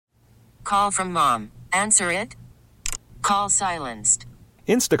Call from mom. Answer it. Call silenced.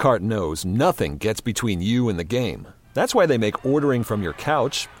 Instacart knows nothing gets between you and the game. That's why they make ordering from your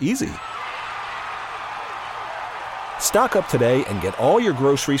couch easy. Stock up today and get all your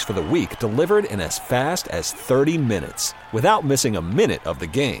groceries for the week delivered in as fast as 30 minutes without missing a minute of the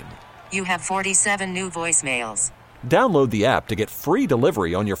game. You have 47 new voicemails. Download the app to get free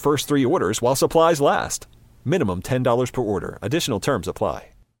delivery on your first 3 orders while supplies last. Minimum $10 per order. Additional terms apply.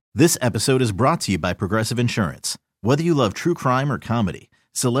 This episode is brought to you by Progressive Insurance. Whether you love true crime or comedy,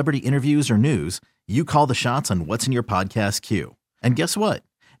 celebrity interviews or news, you call the shots on what's in your podcast queue. And guess what?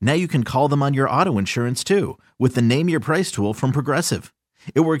 Now you can call them on your auto insurance too with the Name Your Price tool from Progressive.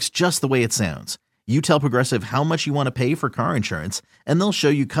 It works just the way it sounds. You tell Progressive how much you want to pay for car insurance, and they'll show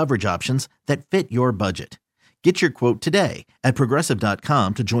you coverage options that fit your budget. Get your quote today at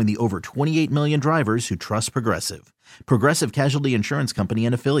Progressive.com to join the over 28 million drivers who trust Progressive. Progressive Casualty Insurance Company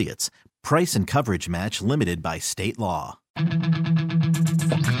and Affiliates. Price and coverage match limited by state law. Get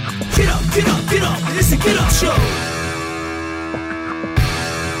up, get up, get up. It's a Get Up Show.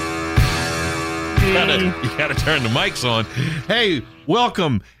 You gotta turn the mics on. Hey,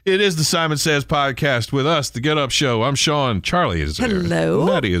 welcome. It is the Simon Says podcast with us, the Get Up Show. I'm Sean. Charlie is there. Hello.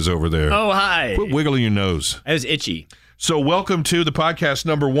 Maddie is over there. Oh, hi. Quit wiggling your nose. I was itchy. So welcome to the podcast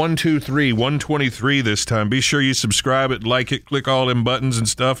number 123 this time. Be sure you subscribe it, like it, click all them buttons and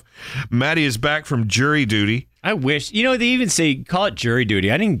stuff. Maddie is back from jury duty. I wish. They even say, call it jury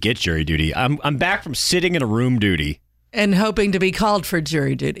duty. I didn't get jury duty. I'm back from sitting in a room duty. And hoping to be called for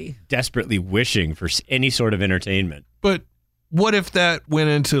jury duty. Desperately wishing for any sort of entertainment. But what if that went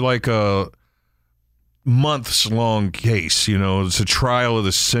into like a months-long case? You know, it's a trial of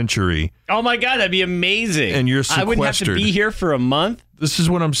the century. Oh, my God, that'd be amazing. And you're sequestered. I wouldn't have to be here for a month. This is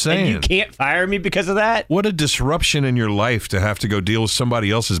what I'm saying. And you can't fire me because of that? What a disruption in your life to have to go deal with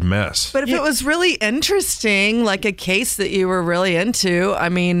somebody else's mess. But if it was really interesting, like a case that you were really into, I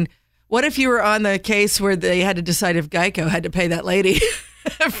mean, what if you were on the case where they had to decide if Geico had to pay that lady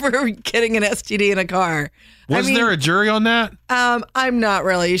for getting an STD in a car? Was there a jury on that? I'm not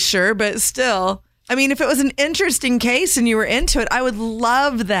really sure, but still. I mean, if it was an interesting case and you were into it, I would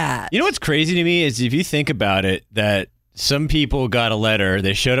love that. You know what's crazy to me is if you think about it, that some people got a letter,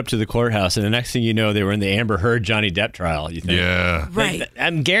 they showed up to the courthouse, and the next thing you know, they were in the Amber Heard Johnny Depp trial. You think? Yeah. Right.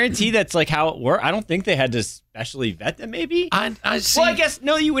 I'm guaranteed that's like how it worked. I don't think they had to specially vet them, maybe. I see. Well, I guess,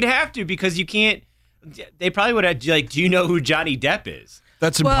 no, you would have to because you can't. They probably would have, like, do you know who Johnny Depp is?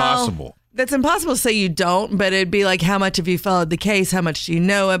 That's impossible. Well, that's impossible to say you don't, but it'd be like, how much have you followed the case? How much do you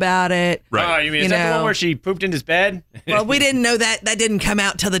know about it? Right. Oh, you mean, is that the one where she pooped in his bed? Well, we didn't know that. That didn't come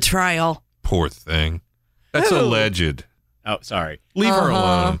out till the trial. Poor thing. That's Who? alleged. Oh, sorry. Leave her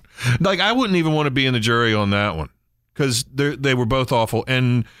alone. Like, I wouldn't even want to be in the jury on that one because they were both awful.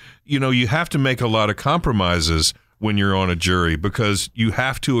 And, you know, you have to make a lot of compromises when you're on a jury because you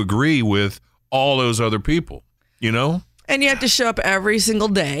have to agree with all those other people, you know? And you have to show up every single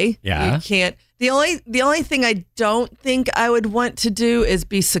day. Yeah. You can't. The only thing I don't think I would want to do is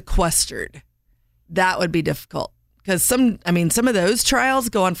be sequestered. That would be difficult. Because some of those trials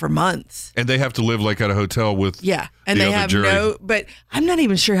go on for months. And they have to live like at a hotel with and the they other have jury. but I'm not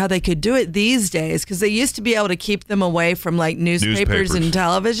even sure how they could do it these days because they used to be able to keep them away from like newspapers and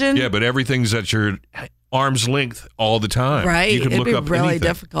television. Yeah, but everything's at your arm's length all the time. Right. You can It'd look be up really anything.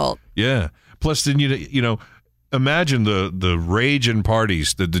 difficult. Yeah. Plus, then you know, imagine the rage and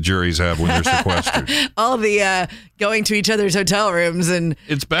parties that the juries have when they're sequestered. All the going to each other's hotel rooms and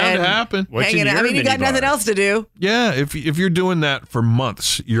It's bound to happen. What's hanging in out. I your mean, you got minibar? nothing else to do. Yeah, if you're doing that for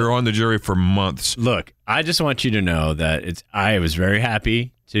months, you're on the jury for months. Look, I just want you to know that I was very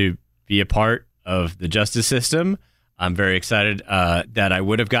happy to be a part of the justice system. I'm very excited that I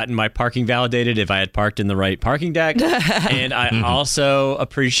would have gotten my parking validated if I had parked in the right parking deck. And I also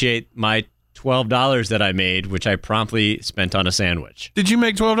appreciate my $12 that I made, which I promptly spent on a sandwich. Did you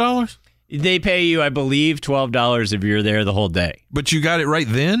make $12? They pay you, I believe, $12 if you're there the whole day. But you got it right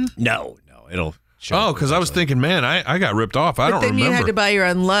then? No, it'll show. Oh, because I was thinking, man, I got ripped off. I But don't then remember. you had to buy your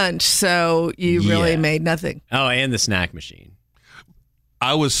own lunch, so you really Yeah. made nothing. Oh, and the snack machine.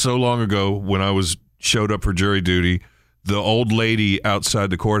 I was so long ago when I showed up for jury duty, the old lady outside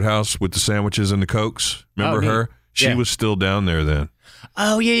the courthouse with the sandwiches and the Cokes. Remember her? She Yeah. was still down there then.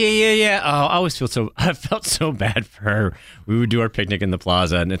 Oh, yeah. Oh, I felt so bad for her. We would do our picnic in the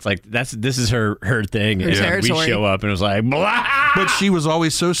plaza, and it's like, this is her thing. Her And territory. we show up, and it was like, blah! But she was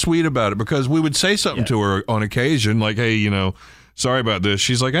always so sweet about it because we would say something to her on occasion, like, hey, you know, sorry about this.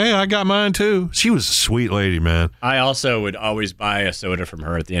 She's like, hey, I got mine too. She was a sweet lady, man. I also would always buy a soda from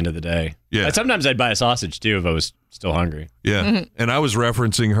her at the end of the day. Yeah. And sometimes I'd buy a sausage, too, if I was still hungry. Yeah. And I was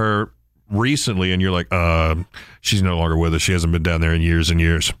referencing her recently, and you're like, she's no longer with us. She hasn't been down there in years and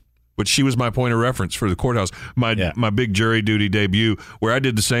years. But she was my point of reference for the courthouse. My big jury duty debut, where I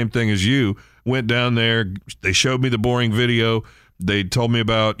did the same thing as you. Went down there. They showed me the boring video. They told me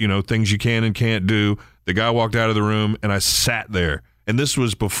about, things you can and can't do. The guy walked out of the room, and I sat there. And this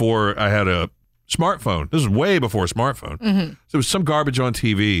was before I had a smartphone. This was way before a smartphone. Mm-hmm. So it was some garbage on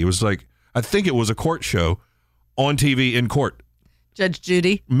TV. It was like, I think it was a court show on TV in court. Judge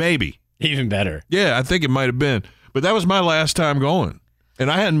Judy? Maybe. Even better. Yeah, I think it might have been. But that was my last time going. And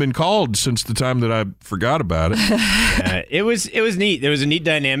I hadn't been called since the time that I forgot about it. It was neat. There was a neat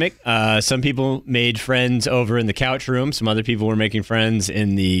dynamic. Some people made friends over in the couch room. Some other people were making friends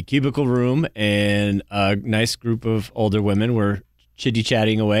in the cubicle room. And a nice group of older women were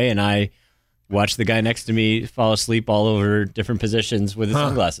chitty-chatting away. And I watched the guy next to me fall asleep all over different positions with his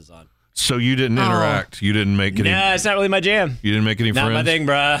sunglasses on. So you didn't interact? You didn't make any... Nah, it's not really my jam. You didn't make any friends? Not my thing,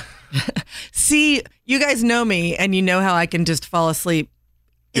 bruh. See, you guys know me, and you know how I can just fall asleep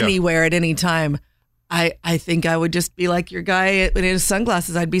anywhere at any time. I think I would just be like your guy in his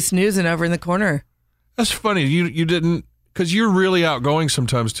sunglasses. I'd be snoozing over in the corner. That's funny. You didn't... Because you're really outgoing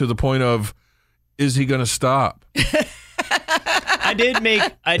sometimes to the point of, is he going to stop? I did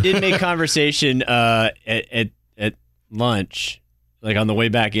make conversation at lunch, like on the way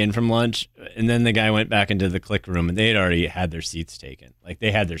back in from lunch, and then the guy went back into the click room, and they had already had their seats taken. Like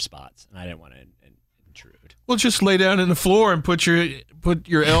they had their spots, and I didn't want to intrude. Well, just lay down on the floor and put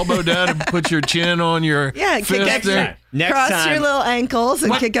your elbow down and put your chin on your kick fist up there. Cross your little ankles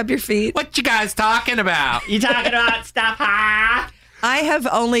and kick up your feet. What you guys talking about? You talking about stuff, huh? I have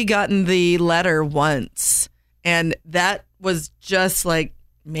only gotten the letter once, and that was just like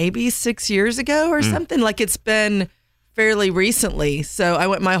maybe 6 years ago or something. Like it's been fairly recently. So I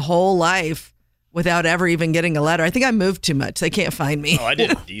went my whole life without ever even getting a letter. I think I moved too much. They can't find me. Oh, I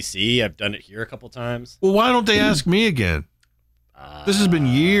did it in D.C. I've done it here a couple times. Well, why don't they ask me again? This has been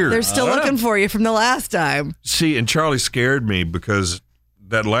years. They're still looking for you from the last time. See, and Charlie scared me because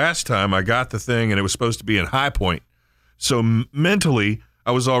that last time I got the thing and it was supposed to be in High Point. So mentally,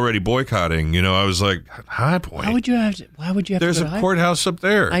 I was already boycotting. I was like, High Point? Why would you have to There's go to a courthouse up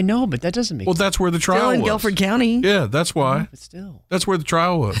there. I know, but that doesn't make Well, sense. that's where the trial Still in was. Guilford County. Yeah, that's why. But still. That's where the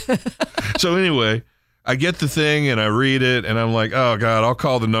trial was. So anyway, I get the thing and I read it and I'm like, oh God, I'll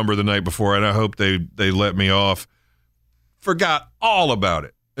call the number the night before and I hope they let me off. Forgot all about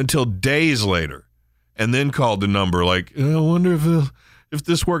it until days later, and then called the number like, I wonder if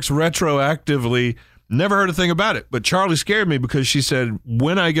this works retroactively. Never heard a thing about it. But Charlie scared me because she said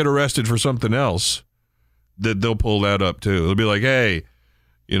when I get arrested for something else, that they'll pull that up too. They'll be like, hey,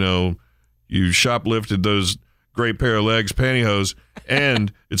 you shoplifted those great pair of legs pantyhose,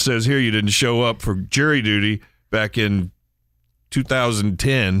 and it says here you didn't show up for jury duty back in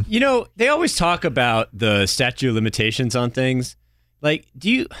 2010. They always talk about the statute of limitations on things. Like,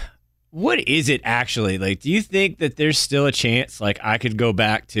 what is it actually? Like, do you think that there's still a chance, like, I could go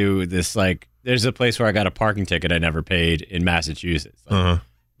back to this, like, there's a place where I got a parking ticket I never paid in Massachusetts. Like,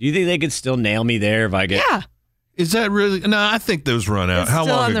 do you think they could still nail me there if I get... Yeah. Is that really... No, I think those run out. It's How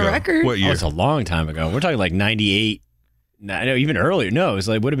still long on ago? the record. What year? Oh, it's a long time ago. We're talking like 98. No, even earlier. No, it was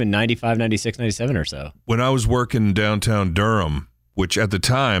like, would have been 95, 96, 97 or so. When I was working downtown Durham, which at the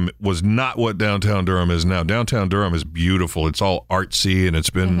time was not what downtown Durham is now. Downtown Durham is beautiful. It's all artsy and it's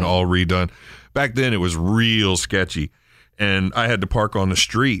been all redone. Back then it was real sketchy. And I had to park on the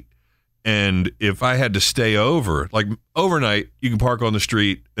street. And if I had to stay over, like overnight, you can park on the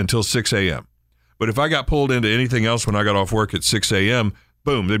street until 6 a.m. But if I got pulled into anything else when I got off work at 6 a.m.,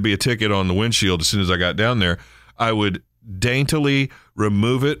 boom, there'd be a ticket on the windshield as soon as I got down there. I would daintily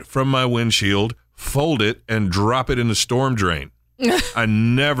remove it from my windshield, fold it, and drop it in the storm drain. I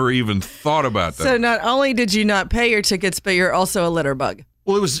never even thought about that. So not only did you not pay your tickets, but you're also a litter bug.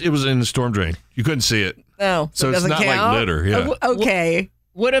 Well, it was in the storm drain. You couldn't see it. No, So it it's doesn't not count? like litter. Yeah. Okay.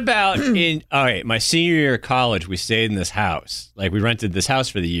 What about my senior year of college, we stayed in this house. Like, we rented this house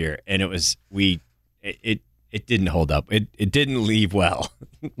for the year, and it didn't hold up. It didn't leave well.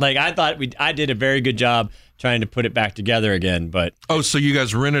 Like, I thought I did a very good job trying to put it back together again, but... Oh, so you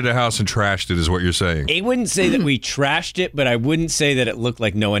guys rented a house and trashed it is what you're saying. I wouldn't say that we trashed it, but I wouldn't say that it looked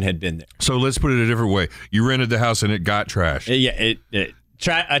like no one had been there. So let's put it a different way. You rented the house and it got trashed. Yeah,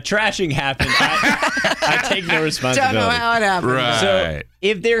 a trashing happened. I take no responsibility. Don't know how it happened. Right. So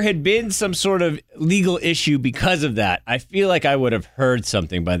if there had been some sort of legal issue because of that, I feel like I would have heard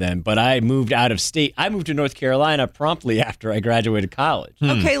something by then. But I moved out of state. I moved to North Carolina promptly after I graduated college.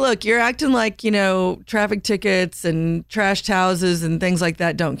 Okay, look, you're acting like, traffic tickets and trashed houses and things like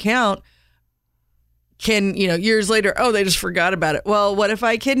that don't count. years later, oh, they just forgot about it. Well, what if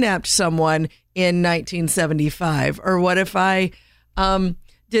I kidnapped someone in 1975? Or what if I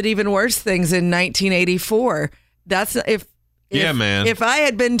did even worse things in 1984? That's if I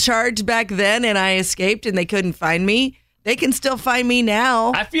had been charged back then and I escaped and they couldn't find me, they can still find me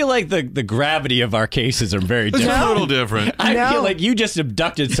now. I feel like the gravity of our cases are very It's different. a little different. I feel like you just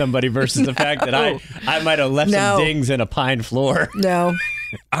abducted somebody versus the fact that I might have left some dings in a pine floor. No.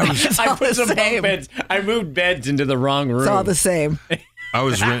 I put some bunk beds. I moved beds into the wrong room. It's all the same. I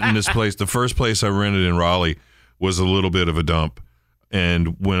was renting this place. The first place I rented in Raleigh was a little bit of a dump.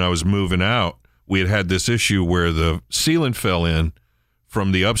 And when I was moving out, we had this issue where the ceiling fell in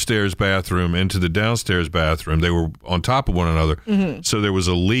from the upstairs bathroom into the downstairs bathroom. They were on top of one another. Mm-hmm. So there was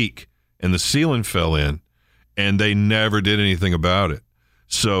a leak and the ceiling fell in, and they never did anything about it.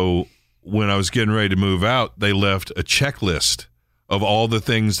 So when I was getting ready to move out, they left a checklist of all the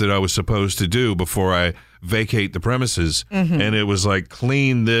things that I was supposed to do before I vacate the premises. Mm-hmm. And it was like,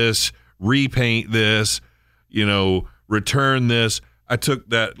 clean this, repaint this, return this. I took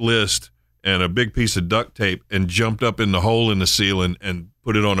that list and a big piece of duct tape and jumped up in the hole in the ceiling and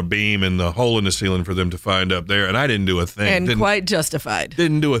put it on a beam in the hole in the ceiling for them to find up there. And I didn't do a thing. And quite justified.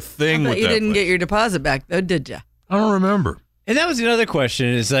 Didn't do a thing with that. You didn't place. get your deposit back, though, did you? I don't remember. And that was another question.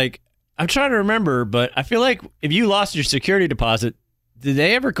 Is like, I'm trying to remember, but I feel like if you lost your security deposit, did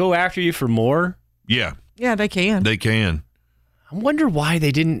they ever go after you for more? Yeah. Yeah, they can. They can. I wonder why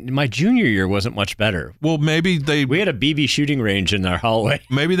they didn't. My junior year wasn't much better. Well, maybe we had a BB shooting range in our hallway.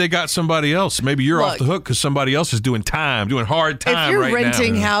 Maybe they got somebody else. Maybe you're off the hook because somebody else is doing hard time right now. If you're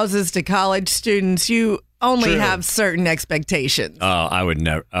renting houses to college students, you only True. have certain expectations. Oh, I would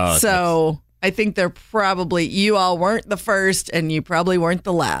never. So I think you all weren't the first and you probably weren't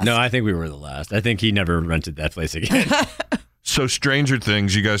the last. No, I think we were the last. I think he never rented that place again. So Stranger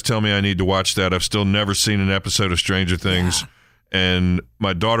Things, you guys tell me I need to watch that. I've still never seen an episode of Stranger Things. Yeah. And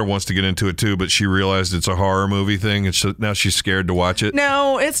my daughter wants to get into it too, but she realized it's a horror movie thing, and so now she's scared to watch it.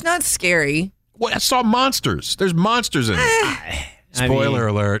 No, it's not scary. Well, I saw monsters. There's monsters in it. Spoiler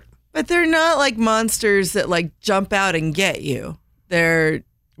alert. But they're not like monsters that like jump out and get you. They're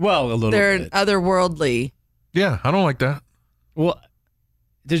a little bit. Otherworldly. Yeah, I don't like that. Well,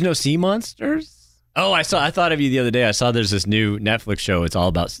 there's no sea monsters? Oh, I thought of you the other day. I saw there's this new Netflix show. It's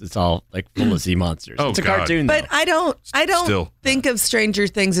all like full of sea monsters. Oh, it's a God. cartoon, though. But I don't think of Stranger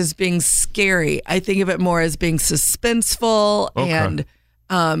Things as being scary. I think of it more as being suspenseful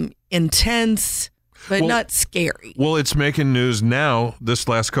and intense, but not scary. Well, it's making news now this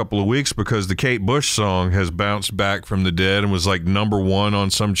last couple of weeks because the Kate Bush song has bounced back from the dead and was like #1 on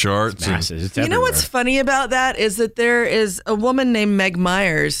some charts. It's massive. It's you know what's funny about that is that there is a woman named Meg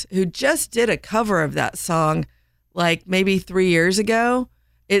Myers who just did a cover of that song like maybe 3 years ago.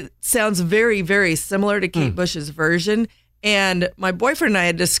 It sounds very, very similar to Kate Bush's version. And my boyfriend and I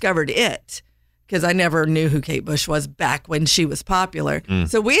had discovered it because I never knew who Kate Bush was back when she was popular.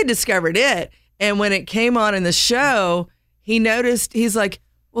 So we had discovered it. And when it came on in the show, he noticed, he's like,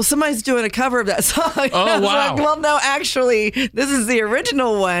 well, somebody's doing a cover of that song. Oh, wow. Like, well, no, actually, this is the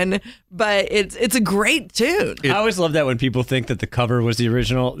original one, but it's a great tune. I always love that when people think that the cover was the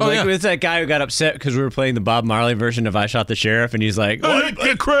original. It's that guy who got upset because we were playing the Bob Marley version of I Shot the Sheriff, and he's like, what?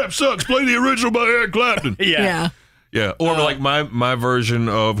 That crap sucks. Play the original by Eric Clapton. Yeah. Yeah, or like my version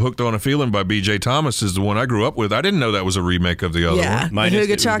of Hooked on a Feeling by B.J. Thomas is the one I grew up with. I didn't know that was a remake of the other one. Mine is Hooga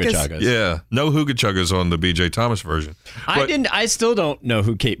the Chuggas. Chuggas. Yeah, no Hooga Chuggas on the B.J. Thomas version. I still don't know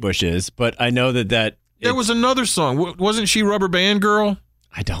who Kate Bush is, but I know that there was another song. Wasn't she Rubber Band Girl?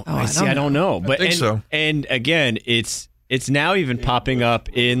 I don't. Oh, I don't know. But I think so. And again, it's now even popping up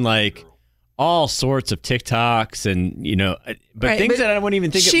in like all sorts of TikToks and things that I wouldn't even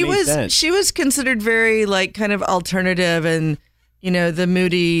think it made sense. She was considered very like kind of alternative and the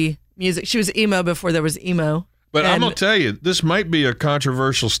moody music. She was emo before there was emo. But I'm gonna tell you, this might be a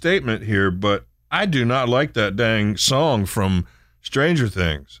controversial statement here, but I do not like that dang song from Stranger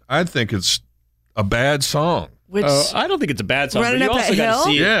Things. I think it's a bad song. Which I don't think it's a bad song. Running but you Up also That got to Hill?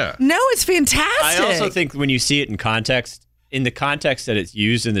 see it. Yeah. No, it's fantastic. I also think when you see it in context, that it's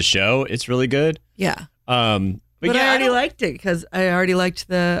used in the show, it's really good. Yeah. But I already liked it because I already liked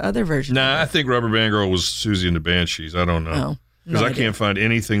the other version. Nah, I think Rubber Band Girl was Susie and the Banshees. I don't know. Oh, Because no I idea. can't find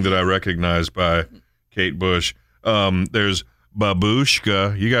anything that I recognize by Kate Bush. There's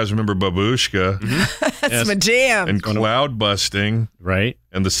Babushka. You guys remember Babushka? That's my jam. And Cloud Busting. Right.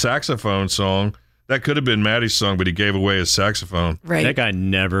 And the saxophone song. That could have been Maddie's song, but he gave away his saxophone. Right. That guy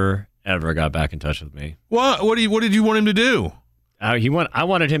never, ever got back in touch with me. What did you want him to do? I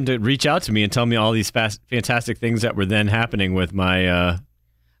wanted him to reach out to me and tell me all these fantastic things that were then happening with my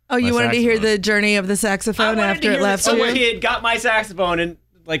Oh, you My wanted to hear saxophone. the journey of the saxophone after it left Some you? kid got my saxophone and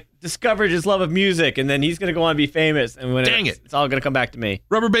like discovered his love of music, and then he's gonna go on and be famous. And when Dang it's all gonna come back to me.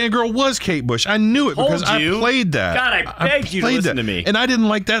 Rubber Band Girl was Kate Bush. I knew it because Told you. I played that. God, I begged you to played listen that. to me. And I didn't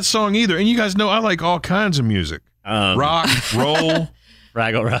like that song either. And you guys know I like all kinds of music. Rock, roll,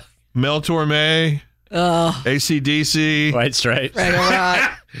 Raggle Rock, Mel Torme, AC/DC. White Stripes. Raggle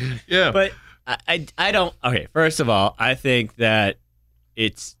Rock. Yeah. But I don't. Okay, first of all, I think that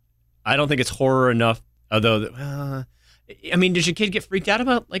I don't think it's horror enough. Although, I mean, did your kid get freaked out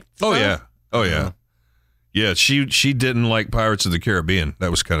about like? Oh stuff? yeah. Yeah, she didn't like Pirates of the Caribbean. That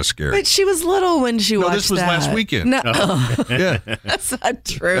was kind of scary. But she was little when she watched that. No, this was last weekend. No, Yeah. that's not At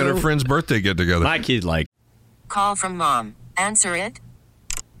her true. friend's birthday get together. My kid like. Call from mom. Answer it.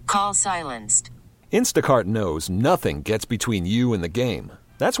 Call silenced. Instacart knows nothing gets between you and the game.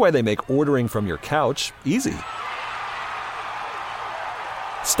 That's why they make ordering from your couch easy.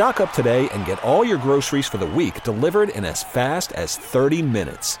 Stock up today and get all your groceries for the week delivered in as fast as 30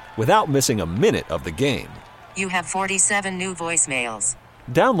 minutes without missing a minute of the game. You have 47 new voicemails.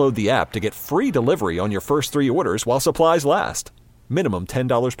 Download the app to get free delivery on your first 3 orders while supplies last. Minimum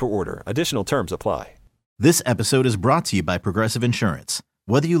 $10 per order. Additional terms apply. This episode is brought to you by Progressive Insurance.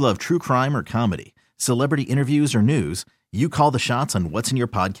 Whether you love true crime or comedy, celebrity interviews or news, you call the shots on what's in your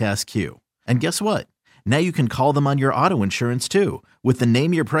podcast queue. And guess what? Now you can call them on your auto insurance too with the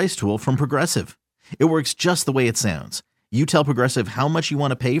Name Your Price tool from Progressive. It works just the way it sounds. You tell Progressive how much you want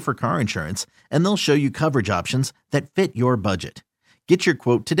to pay for car insurance, and they'll show you coverage options that fit your budget. Get your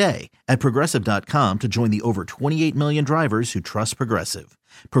quote today at Progressive.com to join the over 28 million drivers who trust Progressive.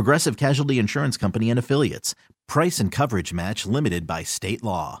 Progressive Casualty Insurance Company and Affiliates. Price and coverage match limited by state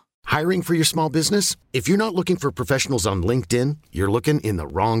law. Hiring for your small business? If you're not looking for professionals on LinkedIn, you're looking in the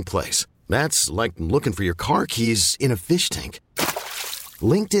wrong place. That's like looking for your car keys in a fish tank.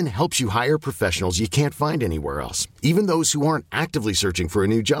 LinkedIn helps you hire professionals you can't find anywhere else, even those who aren't actively searching for a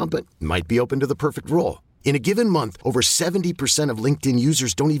new job but might be open to the perfect role. In a given month, over 70% of LinkedIn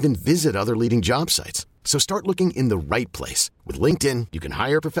users don't even visit other leading job sites. So start looking in the right place. With LinkedIn, you can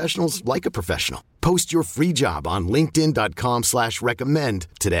hire professionals like a professional. Post your free job on linkedin.com/recommend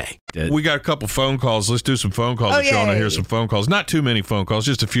today. We got a couple phone calls. Let's do some phone calls. Oh, If you want to yay. hear some phone calls. Not too many phone calls,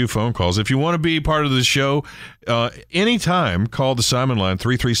 just a few phone calls. If you want to be part of the show, anytime, call the Simon line,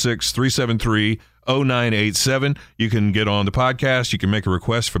 336-373-0987. You can get on the podcast. You can make a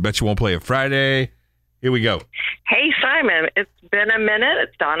request for Bet You Won't Play It Friday. Here we go. Hey, Simon. It's been a minute.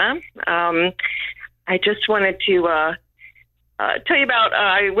 It's Donna. I just wanted to tell you about,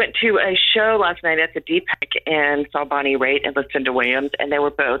 I went to a show last night at the DPEC and saw Bonnie Raitt and Lucinda Williams, and they were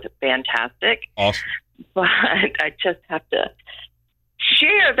both fantastic. Awesome. But I just have to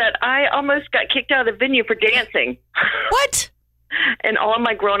share that I almost got kicked out of the venue for dancing. What? In all of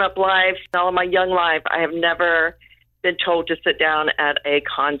my grown-up life, all of my young life, I have never been told to sit down at a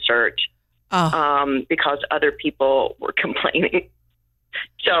concert because other people were complaining.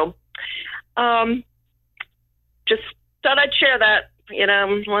 So, just thought I'd share that. You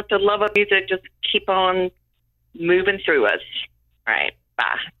know, let the love of music just keep on moving through us. All right,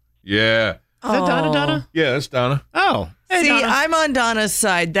 bye. Yeah. Is that Donna? Yeah, that's Donna. Oh. Hey, See, Donna. I'm on Donna's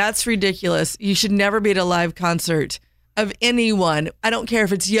side. That's ridiculous. You should never be at a live concert of anyone. I don't care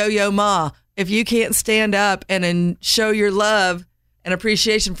if it's Yo-Yo Ma. If you can't stand up and show your love and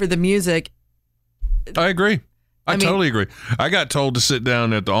appreciation for the music. I agree. I mean- totally agree. I got told to sit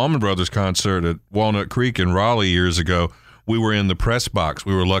down at the Allman Brothers concert at Walnut Creek in Raleigh years ago. We were in the press box.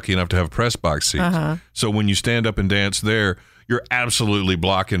 We were lucky enough to have press box seats. So when you stand up and dance there, you're absolutely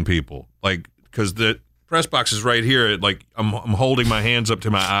blocking people. Like, because the press box is right here. Like, I'm holding my hands up to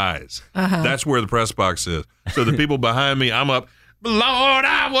my eyes. That's where the press box is. So the people behind me, I'm up, Lord,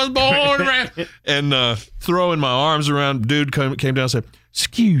 I was born around, and throwing my arms around. Dude came down and said,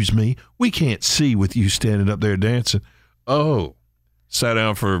 "Excuse me, we can't see with you standing up there dancing." Oh, sat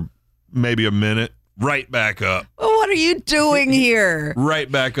down for maybe a minute, right back up. Well, what are you doing here?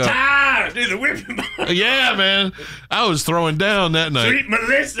 Right back up. Do the whipping. Yeah, man. I was throwing down that night. Sweet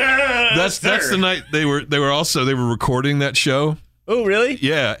Melissa. That's the night they were recording that show. Oh, really?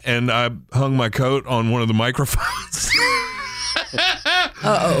 Yeah, and I hung my coat on one of the microphones.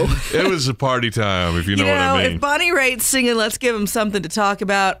 It was a party time, if you know what I mean. If Bonnie Raitt's singing Let's Give Him Something to Talk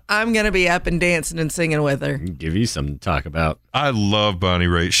About, I'm going to be up and dancing and singing with her. Give you something to talk about. I love Bonnie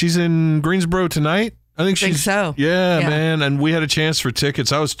Raitt. She's in Greensboro tonight. I think she's so. Yeah, Yeah. man. And we had a chance for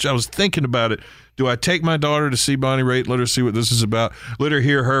tickets. I was thinking about it. Do I take my daughter to see Bonnie Raitt? Let her see what this is about. Let her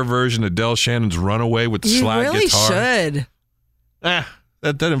hear her version of Del Shannon's "Runaway" with the You slide really guitar. should.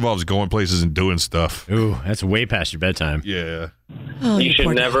 That involves going places and doing stuff. Ooh, that's way past your bedtime. Yeah. Oh, You should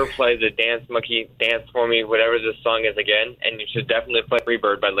poor never guy. play the Dance Monkey Dance For Me, whatever this song is again, and you should definitely play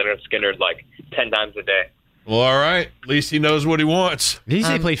Freebird by Leonard Skinner like 10 times a day. Well, all right. At least he knows what he wants. Did he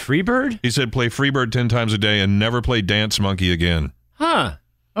say play Freebird? He said play Freebird 10 times a day and never play Dance Monkey again. Huh.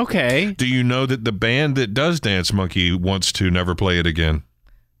 Okay. Do you know that the band that does Dance Monkey wants to never play it again?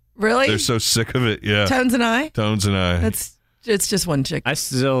 Really? They're so sick of it. Yeah. Tones and I? Tones and I. It's just one chick. I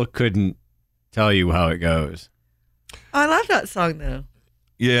still couldn't tell you how it goes. I love that song, though.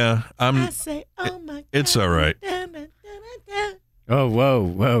 Yeah. I say, oh, my God. It's all right. Oh,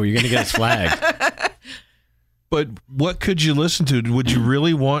 whoa. You're going to get us flagged. But what could you listen to? Would you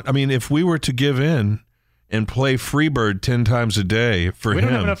really want? I mean, if we were to give in and play Freebird 10 times a day for We him.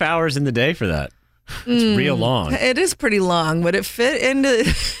 don't have enough hours in the day for that. It's real long. It is pretty long. Would it fit into...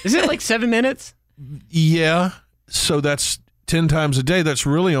 Is it like 7 minutes? Yeah. So that's 10 times a day. That's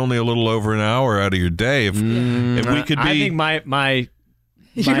really only a little over an hour out of your day. If we could be, I think my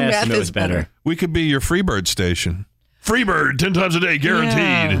Your math estimate is was better. we could be your Freebird station. Freebird 10 times a day,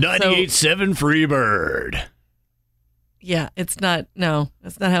 guaranteed. Yeah. 98.7 Freebird. Yeah, it's not... No,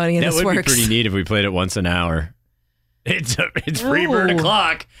 that's not how any of That this would works. be pretty neat if we played it once an hour. It's Freebird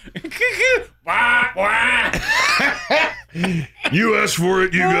o'clock. You asked for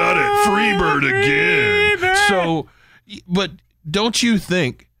it, you got it. Freebird again. So, but don't you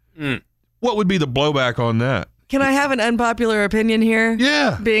think, what would be the blowback on that? Can I have an unpopular opinion here?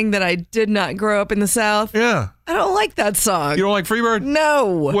 Yeah. Being that I did not grow up in the South. Yeah. I don't like that song. You don't like Freebird? No.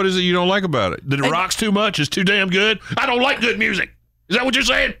 What is it you don't like about it? That it rocks too much? It's too damn good? I don't like good music. Is that what you're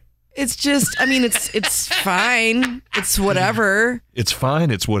saying? It's just, I mean, it's fine. It's whatever. It's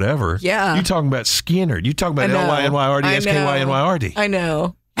fine. It's whatever. Yeah. You talking about Skinner. You talking about I know. L-Y-N-Y-R-D, I know. S-K-Y-N-Y-R-D. I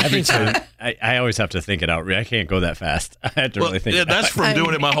know. Every time. I always have to think it out. I can't go that fast. I have to really think it that's out. from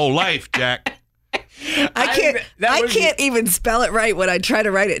doing it my whole life, Jack. I can't even spell it right when I try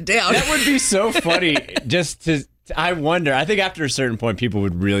to write it down. That would be so funny. Just to, I wonder. I think after a certain point, people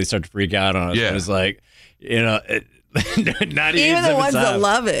would really start to freak out on us. Yeah. It was like, you know, not Even the ones that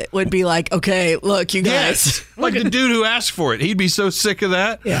love it would be like, okay, look, you guys. Yes. Like the dude who asked for it. He'd be so sick of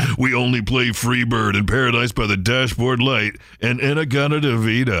that. Yeah. We only play Freebird and Paradise by the Dashboard Light and Inagana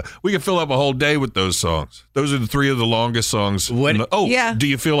Vida. We could fill up a whole day with those songs. Those are the three of the longest songs. What- Yeah. Do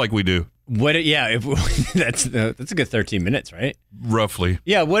you feel like we do? What? Yeah, if that's a good 13 minutes, right? Roughly.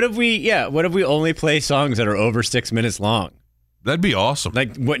 Yeah. What if we only play songs that are over 6 minutes long? That'd be awesome.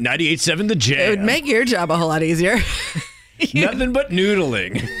 Like what? 98.7 The Jam. It would make your job a whole lot easier. Nothing but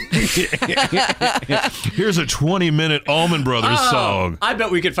noodling. Here's a 20-minute Allman Brothers song. I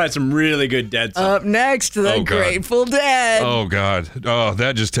bet we could find some really good dead songs. Up next, the Oh, God. Grateful Dead. Oh, God. Oh,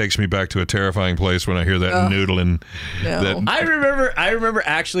 that just takes me back to a terrifying place when I hear that noodling. No. That, I remember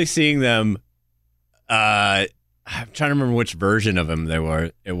actually seeing them. I'm trying to remember which version of them they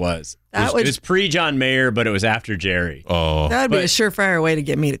were. It was pre John Mayer, but it was after Jerry. oh, That would be a But- surefire way to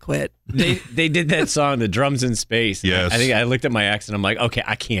get me to quit. They did that song, "The Drums in Space." Yes. I think I looked at my ex and I'm like, okay,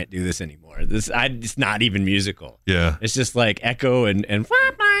 I can't do this anymore. It's not even musical. yeah. It's just like echo and And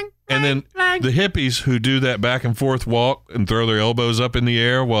then the hippies who do that back and forth walk and throw their elbows up in the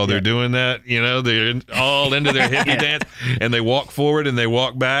air while they're doing that, you know, they're all into their hippie dance, and they walk forward and they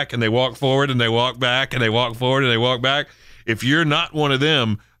walk back and they walk forward and they walk back and they walk forward and they walk back. If you're not one of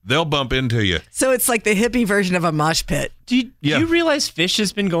them, they'll bump into you. So it's like the hippie version of a mosh pit. Do you realize Fish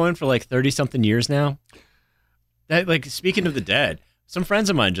has been going for like 30-something years now? That, like, speaking of the dead, some friends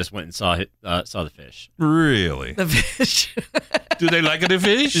of mine just went and saw the Fish. Really? The fish. Do they like the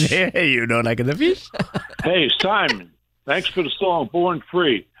fish? Hey, you don't like the Fish? Hey, Simon, thanks for the song Born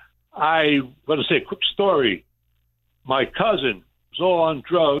Free. I want to say a quick story. My cousin was all on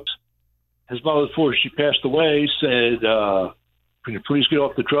drugs. His mother, before she passed away, said, can you please get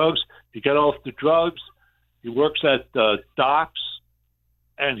off the drugs? He got off the drugs. He works at docks,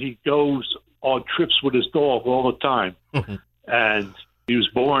 and he goes on trips with his dog all the time. And he was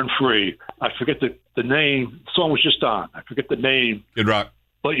born free. I forget the name. The song was just on. I forget the name. Good rock.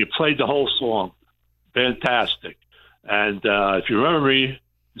 But you played the whole song. Fantastic. And if you remember me,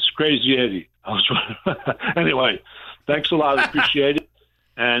 it's Crazy Eddie. Anyway, thanks a lot. I appreciate it.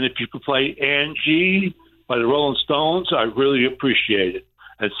 And if you could play Angie by the Rolling Stones, I really appreciate it.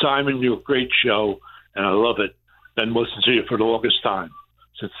 And Simon, you're a great show, and I love it. Been listening to you for the longest time.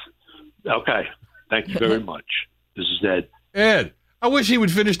 Okay. Thank you very much. This is Ed. Ed, I wish he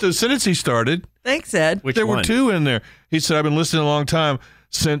would finish the sentence he started. Thanks, Ed. Which there one? were two in there. He said, I've been listening a long time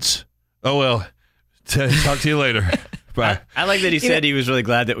since, oh, well, talk to you later. Bye. I like that he said he was really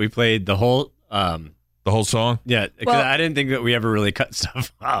glad that we played the whole The whole song? Yeah, 'cause Well- I didn't think that we ever really cut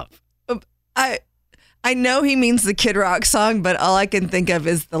stuff off. I know he means the Kid Rock song, but all I can think of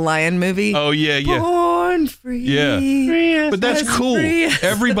is the Lion movie. Oh, yeah, yeah. Born free. Yeah. But that's cool. Free.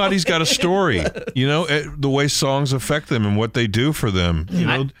 Everybody's got a story, you know, the way songs affect them and what they do for them. You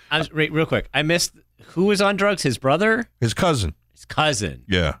know, Real quick, I missed who was on drugs. His brother, his cousin. his cousin.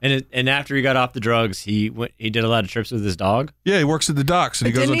 Yeah. And after he got off the drugs, he did a lot of trips with his dog. Yeah, he works at the docks and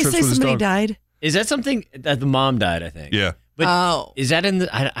he But goes on didn't he trips say with his somebody dog. died? Is that something that the mom died? I think. Yeah. But is that in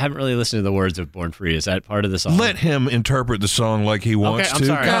the? I haven't really listened to the words of "Born Free." Is that part of the song? Let him interpret the song like he wants I'm to.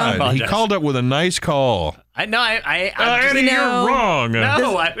 sorry. I God, he apologize. called up with a nice call. I'm Eddie, you're wrong. No,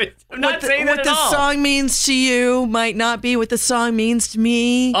 I'm not saying that what at the all. song means to you might not be what the song means to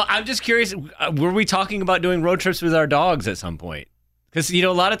me. I'm just curious. Were we talking about doing road trips with our dogs at some point? Because a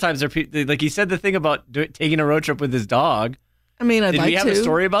lot of times they're like he said the thing about taking a road trip with his dog. I mean, I'd Did like we have to. a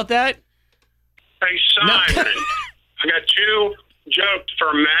story about that? Hey, Simon, I got 2 jokes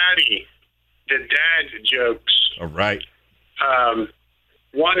for Maddie, the dad jokes. All right.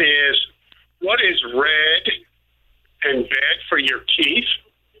 One is, what is red and bad for your teeth?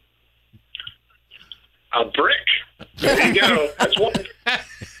 A brick. There you go. That's one.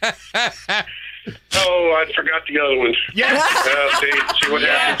 Oh, I forgot the other one. Yes. See what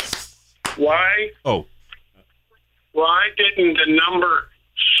happens. Why? Oh. Why didn't the number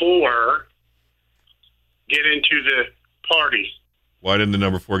 4 get into the party? Why didn't the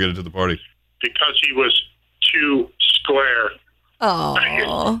number 4 get into the party? Because he was too square. Oh.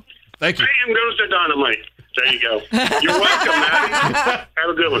 Thank you. Bam goes the dynamite. There you go. You're welcome, Maddie. Have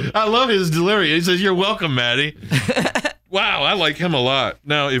a good one. I love his delivery. He says, "You're welcome, Maddie." Wow, I like him a lot.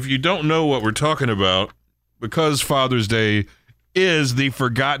 Now, if you don't know what we're talking about, because Father's Day is the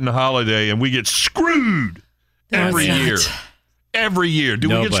forgotten holiday and we get screwed every it's not. year. Every year. Do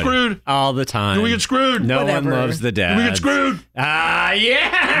we get Nobody. screwed? All the time. Do we get screwed? No Whatever. one loves the dad. Do we get screwed?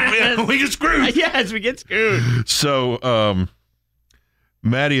 Yeah. We get screwed. Yes, we get screwed. So,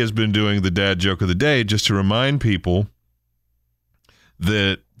 Maddie has been doing the dad joke of the day just to remind people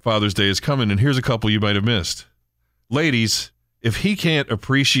that Father's Day is coming. And here's a couple you might have missed. Ladies, if he can't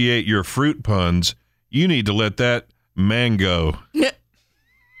appreciate your fruit puns, you need to let that man go.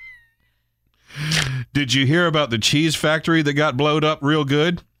 Did you hear about the cheese factory that got blowed up real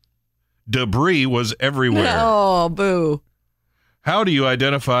good? Debris was everywhere. Oh, boo. How do you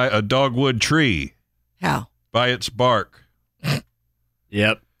identify a dogwood tree? How? By its bark.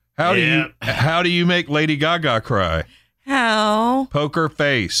 Yep. How do you make Lady Gaga cry? How? Poker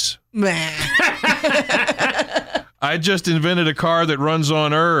face. Meh. I just invented a car that runs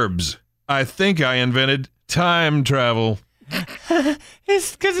on herbs. I think I invented time travel.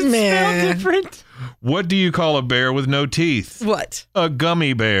 It's because it's Meh. spelled different. What do you call a bear with no teeth? What? A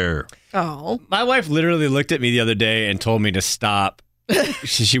gummy bear. Oh. My wife literally looked at me the other day and told me to stop.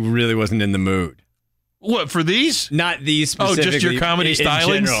 She really wasn't in the mood. What, for these? Not these Oh, specifically. just your comedy in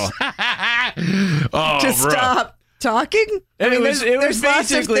stylings? general. Oh, To bro. stop talking? I mean, It was there's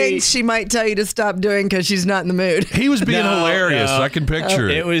lots of basically- things she might tell you to stop doing because she's not in the mood. He was being No, hilarious. no. I can picture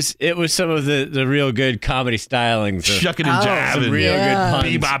It was some of the real good comedy stylings. Of Shucking and some jiving. real Yeah. good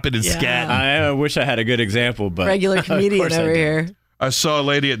puns. Bebopping and Yeah. scatting. I wish I had a good example, but Regular of comedian course I over don't. here. I saw a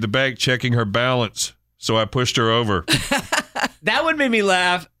lady at the bank checking her balance, so I pushed her over. That one made me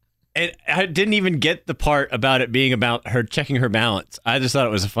laugh. And I didn't even get the part about it being about her checking her balance. I just thought it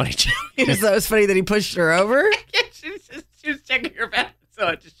was a funny joke. You just thought it was funny that he pushed her over? she was checking her balance, so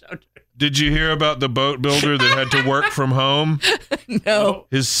I just showed her. Did you hear about the boat builder that had to work from home? No.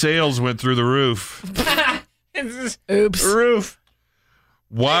 His sales went through the roof. Oops. Roof.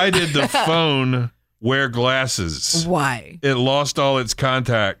 Why did the phone wear glasses? Why? It lost all its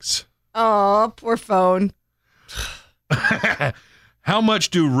contacts. Oh, poor phone. How much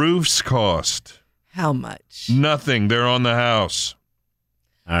do roofs cost? How much? Nothing. They're on the house.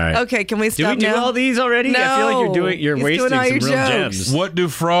 All right. Okay, can we Do stop we do now? all these already? I feel like you're He's wasting doing all some your real jokes. gems. What do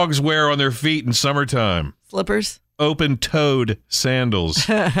frogs wear on their feet in summertime? Slippers? Open-toed sandals.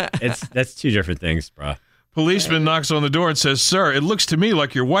 That's two different things, bro. Policeman knocks on the door and says, "Sir, it looks to me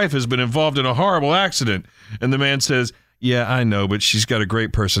like your wife has been involved in a horrible accident." And the man says, "Yeah, I know, but she's got a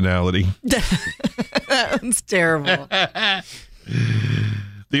great personality." That one's terrible.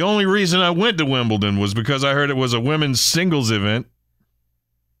 The only reason I went to Wimbledon was because I heard it was a women's singles event.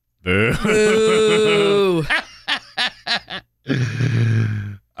 Boo.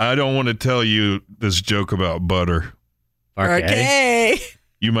 I don't want to tell you this joke about butter. Okay.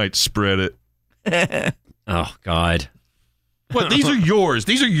 You might spread it. Oh, God. What? These are yours.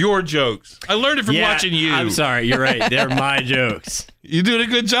 These are your jokes. I learned it from watching you. I'm sorry. You're right. They're my jokes. You did a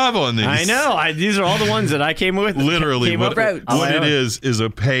good job on these. I know. These are all the ones that I came with. Literally, what it is a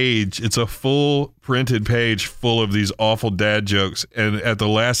page. It's a full printed page full of these awful dad jokes. And at the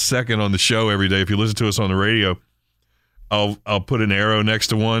last second on the show every day, if you listen to us on the radio, I'll put an arrow next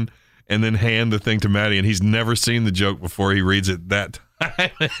to one and then hand the thing to Maddie. And he's never seen the joke before he reads it that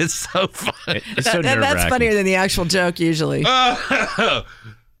time. It's so fun. It's so nerve-wracking. That's funnier than the actual joke usually.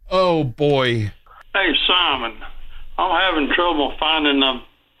 Oh, boy. Hey, Simon, I'm having trouble finding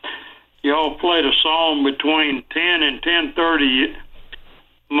y'all played a song between 10 and 10:30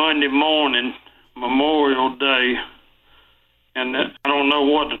 Monday morning, Memorial Day, and I don't know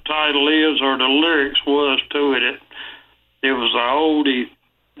what the title is or the lyrics was to it. It was an oldie,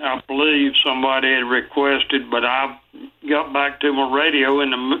 I believe somebody had requested, but I got back to my radio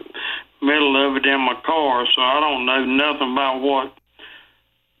in the middle of it in my car, so I don't know nothing about what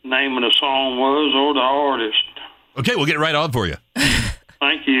name of the song was or the artist. Okay, we'll get right on for you.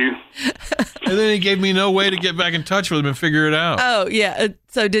 Thank you. And then he gave me no way to get back in touch with him and figure it out. Oh, yeah.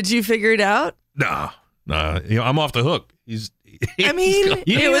 So did you figure it out? Nah. I'm off the hook. I mean, you didn't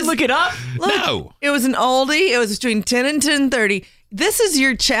even look it up? Look, no. It was an oldie. It was between 10 and 10:30. This is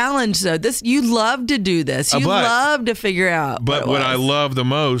your challenge, though. You love to do this. You love to figure out. But what I love the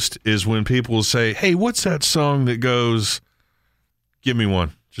most is when people say, "Hey, what's that song that goes? Give me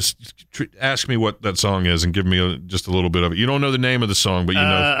one. Just ask me what that song is and give me just a little bit of it." You don't know the name of the song, but you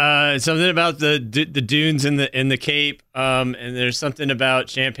know something about the dunes in the Cape, and there's something about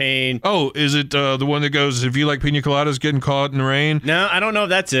champagne. Oh, is it the one that goes, "If you like pina coladas, getting caught in the rain"? No, I don't know if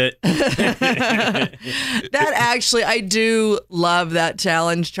that's it. That actually, I do love that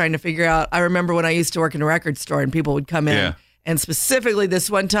challenge, trying to figure out. I remember when I used to work in a record store and people would come in, and specifically this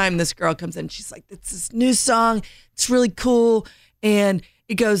one time, this girl comes in, she's like, "It's this new song. It's really cool." And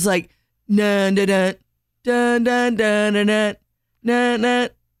it goes like, dun dun dun dun dun dun dun dun dun.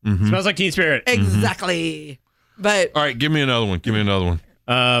 Smells like Teen Spirit. Exactly. But all right, give me another one.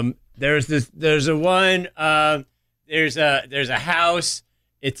 There's a one. There's a house.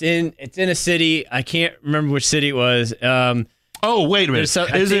 It's in a city. I can't remember which city it was. Oh, wait a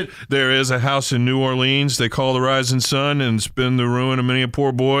minute. There is a house in New Orleans they call the Rising Sun, and it's been the ruin of many a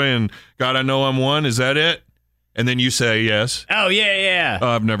poor boy, and God, I know I'm one. Is that it? And then you say yes. Oh, yeah. Oh,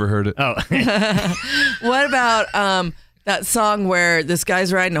 I've never heard it. Oh. What about that song where this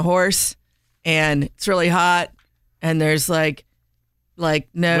guy's riding a horse and it's really hot and there's like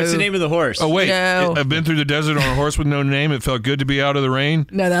no. What's the name of the horse? Oh, wait. No. I've been through the desert on a horse with no name. It felt good to be out of the rain.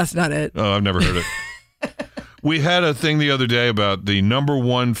 No, that's not it. Oh, I've never heard it. We had a thing the other day about the number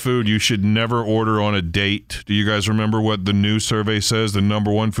one food you should never order on a date. Do you guys remember what the new survey says? The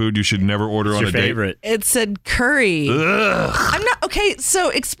number one food you should never order on a favorite? date? It said curry. Ugh. I'm not okay. So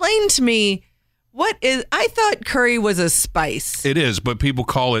explain to me what is. I thought curry was a spice. It is, but people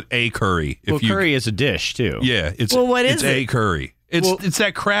call it a curry. Curry is a dish too. Yeah, it's what is it's a curry. It's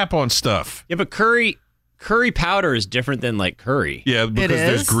that crap on stuff. Yeah, but curry powder is different than like curry. Yeah, because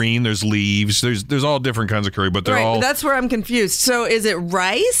there's green, there's leaves, there's all different kinds of curry, but they're all. That's where I'm confused. So is it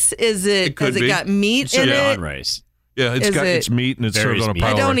rice? Has it got meat in it? On rice. Yeah, it's meat and it's served on a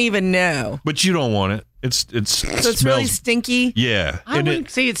pile. I don't even know. But you don't want it. So it's really stinky. Yeah, I wouldn't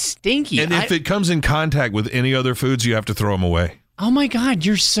say it's stinky. And if it comes in contact with any other foods, you have to throw them away. Oh my God,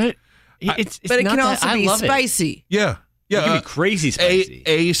 you're so. But it can also be spicy. Yeah. Yeah, it can be crazy spicy.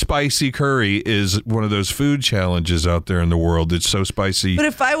 A spicy curry is one of those food challenges out there in the world. It's so spicy. But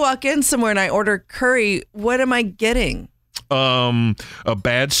if I walk in somewhere and I order curry, what am I getting? A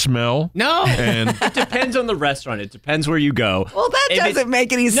bad smell. No, and it depends on the restaurant. It depends where you go. Well, that doesn't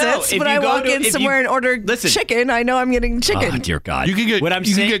make any sense. When I walk in somewhere and order chicken, I know I'm getting chicken. Oh, dear God. You can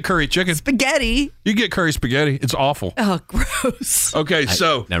get curry chicken. Spaghetti. You can get curry spaghetti. It's awful. Oh, gross. Okay,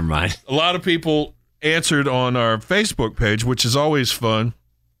 so never mind. A lot of people answered on our Facebook page, which is always fun.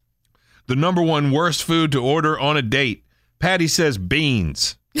 The number one worst food to order on a date. Patty says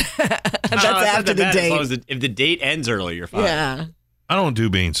beans. That's after the date. As long as if the date ends early, you're fine. Yeah. I don't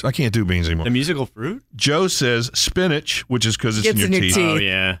do beans. I can't do beans anymore. The musical fruit? Joe says spinach, which is because it's in your teeth. Oh,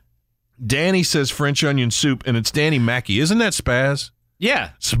 yeah. Danny says French onion soup, and it's Danny Mackey. Isn't that spaz?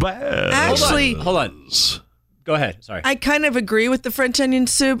 Yeah. Spaz. Actually, hold on. Go ahead. Sorry. I kind of agree with the French onion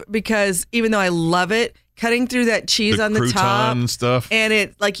soup because even though I love it, cutting through that cheese on the top and stuff, and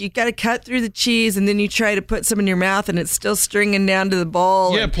it you got to cut through the cheese and then you try to put some in your mouth and it's still stringing down to the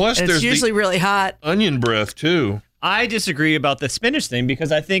bowl. Yeah, plus and there's it's usually really hot. Onion breath too. I disagree about the spinach thing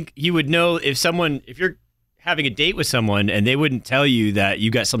because I think you would know if you're having a date with someone and they wouldn't tell you that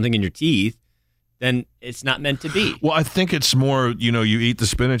you got something in your teeth, then it's not meant to be. Well, I think it's more, you eat the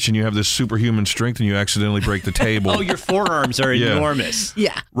spinach and you have this superhuman strength and you accidentally break the table. Oh, your forearms are enormous.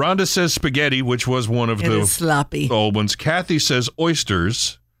 Yeah. Rhonda says spaghetti, which was one of It is sloppy. old ones. Kathy says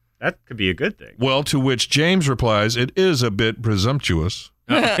oysters. That could be a good thing. Well, to which James replies, it is a bit presumptuous.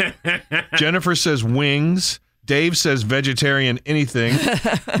 Jennifer says wings. Dave says vegetarian anything.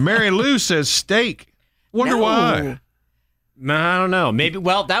 Mary Lou says steak. Wonder why. I don't know. Maybe.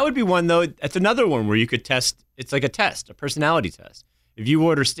 Well, that would be one though. That's another one where you could test. It's like a test, a personality test. If you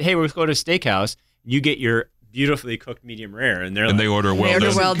order, hey, we're going to a steakhouse, you get your beautifully cooked medium rare, and they order well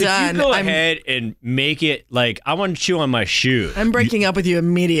done. Well done. You go ahead and make it like I want to chew on my shoe. I'm breaking up with you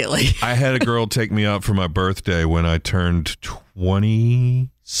immediately. I had a girl take me out for my birthday when I turned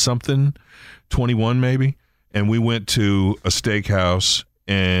 20-something, 21 maybe, and we went to a steakhouse,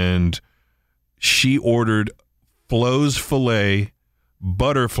 and she ordered Flo's filet,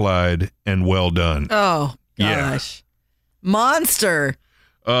 butterflied, and well done. Oh, gosh. Yeah. Monster.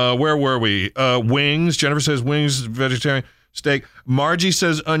 Where were we? Wings. Jennifer says wings, vegetarian. Steak. Margie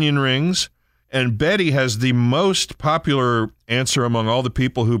says onion rings. And Betty has the most popular answer among all the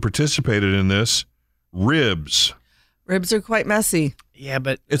people who participated in this, ribs. Ribs are quite messy. Yeah,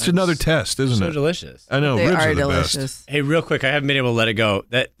 but it's another test, isn't so it? Delicious. I know. They ribs are the delicious. best. Hey, real quick, I haven't been able to let it go.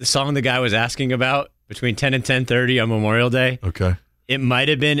 That the song the guy was asking about between 10 and 10:30 on Memorial Day. Okay. It might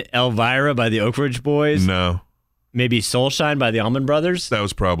have been Elvira by the Oak Ridge Boys. No. Maybe Soulshine by the Allman Brothers. That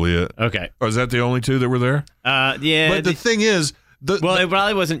was probably it. Okay. Or is that the only two that were there? Yeah. But the thing is, it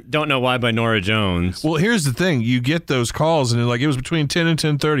probably wasn't Don't Know Why by Norah Jones. Well, here's the thing. You get those calls, and they're like, it was between 10 and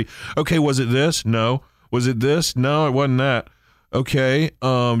 10:30. Okay, was it this? No. Was it this? No, it wasn't that. Okay,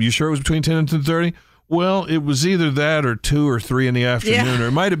 you sure it was between 10 and 10:30? Well, it was either that or 2 or 3 in the afternoon, or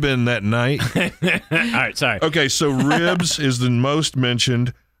it might have been that night. All right, sorry. Okay, so ribs is the most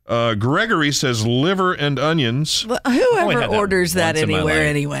mentioned. Gregory says liver and onions. Whoever orders that once in my anywhere life.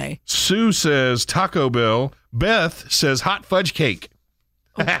 anyway. Sue says Taco Bell. Beth says hot fudge cake.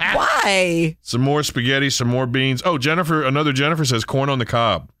 Why? Some more spaghetti, some more beans. Oh, another Jennifer says corn on the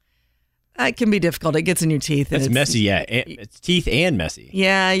cob. That can be difficult. It gets in your teeth. It's messy, yeah. It's teeth and messy.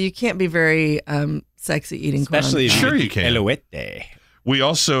 Yeah, you can't be very sexy eating corn. Especially if Sure you can. Eloete. We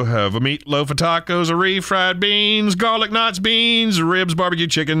also have a meatloaf of tacos, a refried beans, garlic knots, beans, ribs, barbecue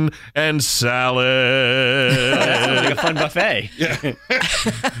chicken, and salad. That sounds like a fun buffet.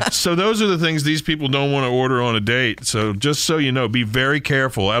 Yeah. So those are the things these people don't want to order on a date. So just so you know, be very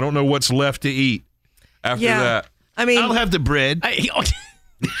careful. I don't know what's left to eat after that. I mean, I'll have the bread.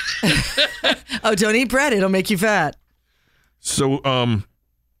 Oh, don't eat bread. It'll make you fat. So,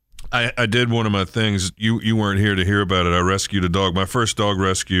 I did one of my things. You weren't here to hear about it. I rescued a dog. My first dog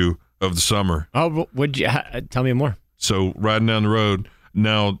rescue of the summer. Oh, would you tell me more? So riding down the road.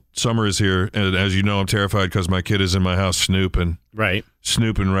 Now summer is here, and as you know, I'm terrified because my kid is in my house snooping. Right.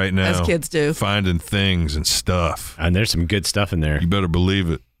 Snooping right now. As kids do. Finding things and stuff. And there's some good stuff in there. You better believe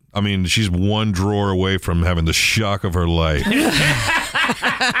it. I mean, she's one drawer away from having the shock of her life.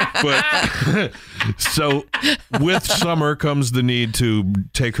 But so with summer comes the need to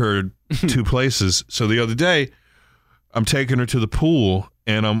take her to places. So the other day, I'm taking her to the pool,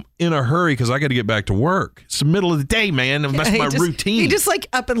 and I'm in a hurry because I got to get back to work. It's the middle of the day, man. And that's my routine. He just like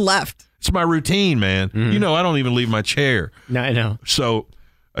up and left. It's my routine, man. Mm-hmm. You know, I don't even leave my chair. No, I know. So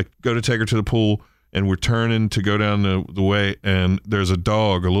I go to take her to the pool, and we're turning to go down the way, and there's a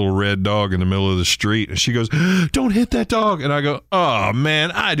dog, a little red dog in the middle of the street. And she goes, "Don't hit that dog." And I go, "Oh, man,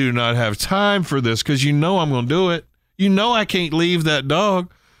 I do not have time for this because you know I'm going to do it. You know I can't leave that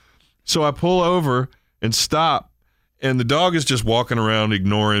dog." So I pull over and stop, and the dog is just walking around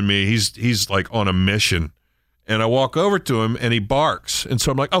ignoring me. He's like on a mission. And I walk over to him, and he barks. And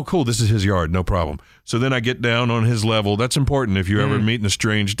so I'm like, oh, cool, this is his yard, no problem. So then I get down on his level. That's important. If you're ever meeting a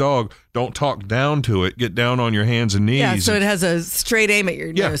strange dog, don't talk down to it. Get down on your hands and knees. Yeah, so it has a straight aim at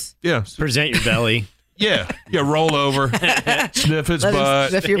your nose. Yeah. Present your belly. Yeah, roll over, sniff its Let him butt.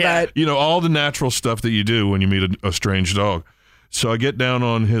 sniff your butt. You know, all the natural stuff that you do when you meet a strange dog. So I get down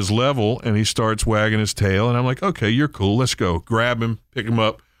on his level, and he starts wagging his tail. And I'm like, okay, you're cool. Let's go. Grab him, pick him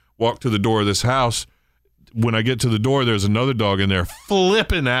up, walk to the door of this house. When I get to the door, there's another dog in there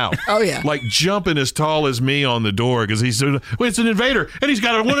flipping out. Oh, yeah. Like jumping as tall as me on the door because he's, wait, it's an invader, and he's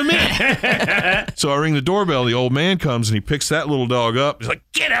got one of me. So I ring the doorbell. The old man comes, and he picks that little dog up. He's like,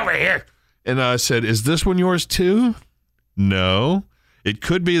 get over here. And I said, is this one yours too? No. It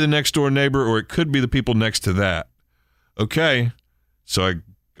could be the next door neighbor, or it could be the people next to that. Okay. So I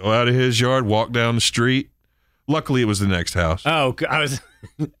go out of his yard, walk down the street. Luckily, it was the next house. Oh, I was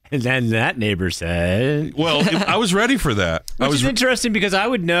And then that neighbor said, Well, I was ready for that. which is interesting because I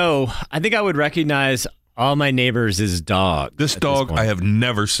would know, I think I would recognize all my neighbors' dog. This dog I have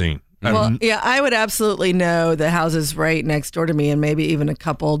never seen. Well, yeah, I would absolutely know the houses right next door to me and maybe even a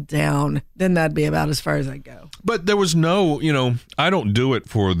couple down. Then that'd be about as far as I'd go. But there was no, I don't do it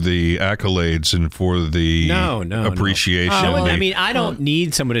for the accolades and for the appreciation. I mean, I don't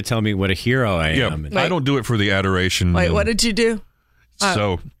need someone to tell me what a hero I am. I don't do it for the adoration. Wait, what did you do?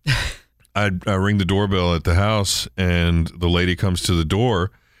 So I ring the doorbell at the house, and the lady comes to the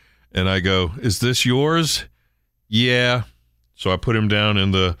door, and I go, "Is this yours?" Yeah. So I put him down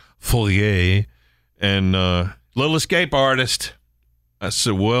in the foyer, and little escape artist. I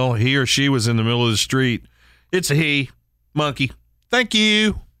said, well, he or she was in the middle of the street. It's a he, Monkey. Thank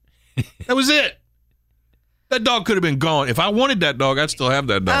you. That was it. That dog could have been gone. If I wanted that dog, I'd still have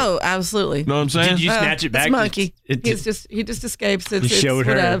that dog. Oh, absolutely. Know what I'm saying? Did you snatch it back? It's Monkey. He just escapes. It's showed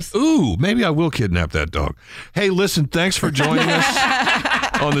her. whatevs. Ooh, maybe I will kidnap that dog. Hey, listen, thanks for joining us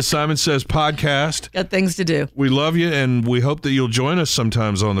on the Simon Says podcast. Got things to do. We love you, and we hope that you'll join us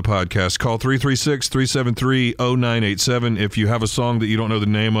sometimes on the podcast. Call 336-373-0987 if you have a song that you don't know the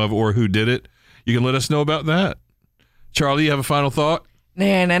name of or who did it. You can let us know about that. Charlie, you have a final thought?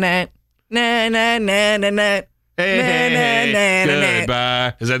 Na na na na na na na na. Hey,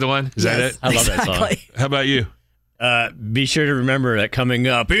 goodbye. Is that the one? Is that it? I love that song. How about you? Be sure to remember that coming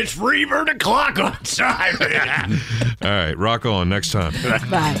up, it's Freebird o'clock on Simon. All right, rock on. Next time.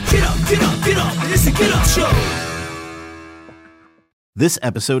 Bye. Get up, get up, get up. It's the Get Up Show. This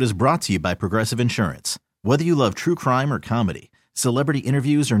episode is brought to you by Progressive Insurance. Whether you love true crime or comedy, celebrity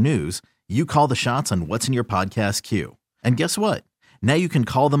interviews or news, you call the shots on what's in your podcast queue. And guess what? Now you can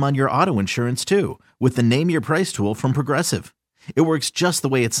call them on your auto insurance too with the Name Your Price tool from Progressive. It works just the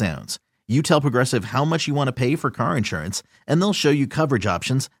way it sounds. You tell Progressive how much you want to pay for car insurance, and they'll show you coverage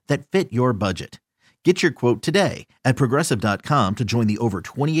options that fit your budget. Get your quote today at Progressive.com to join the over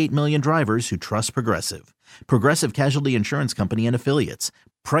 28 million drivers who trust Progressive. Progressive Casualty Insurance Company and Affiliates.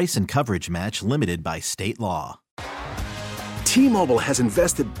 Price and coverage match limited by state law. T-Mobile has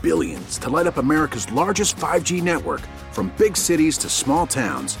invested billions to light up America's largest 5G network, from big cities to small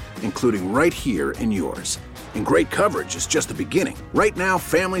towns, including right here in yours. And great coverage is just the beginning. Right now,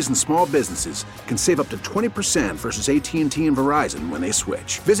 families and small businesses can save up to 20% versus AT&T and Verizon when they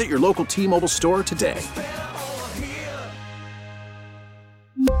switch. Visit your local T-Mobile store today.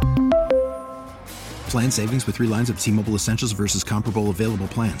 Plan savings with 3 lines of T-Mobile Essentials versus comparable available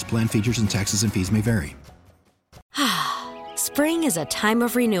plans. Plan features and taxes and fees may vary. Spring is a time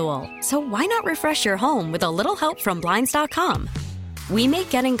of renewal, so why not refresh your home with a little help from Blinds.com? We make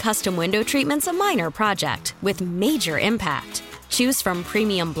getting custom window treatments a minor project with major impact. Choose from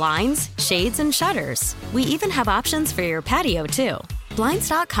premium blinds, shades, and shutters. We even have options for your patio, too.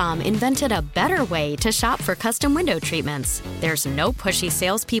 Blinds.com invented a better way to shop for custom window treatments. There's no pushy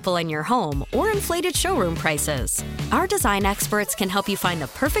salespeople in your home or inflated showroom prices. Our design experts can help you find the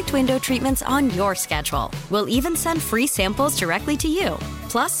perfect window treatments on your schedule. We'll even send free samples directly to you.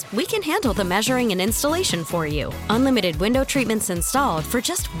 Plus, we can handle the measuring and installation for you. Unlimited window treatments installed for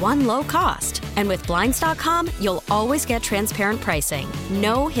just one low cost. And with Blinds.com, you'll always get transparent pricing.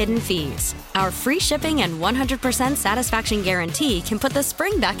 No hidden fees. Our free shipping and 100% satisfaction guarantee can put the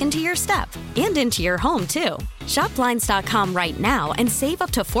spring back into your step and into your home, too. Shop Blinds.com right now and save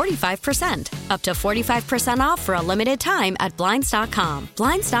up to 45%. Up to 45% off for a limited time at Blinds.com.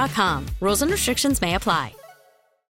 Blinds.com. Rules and restrictions may apply.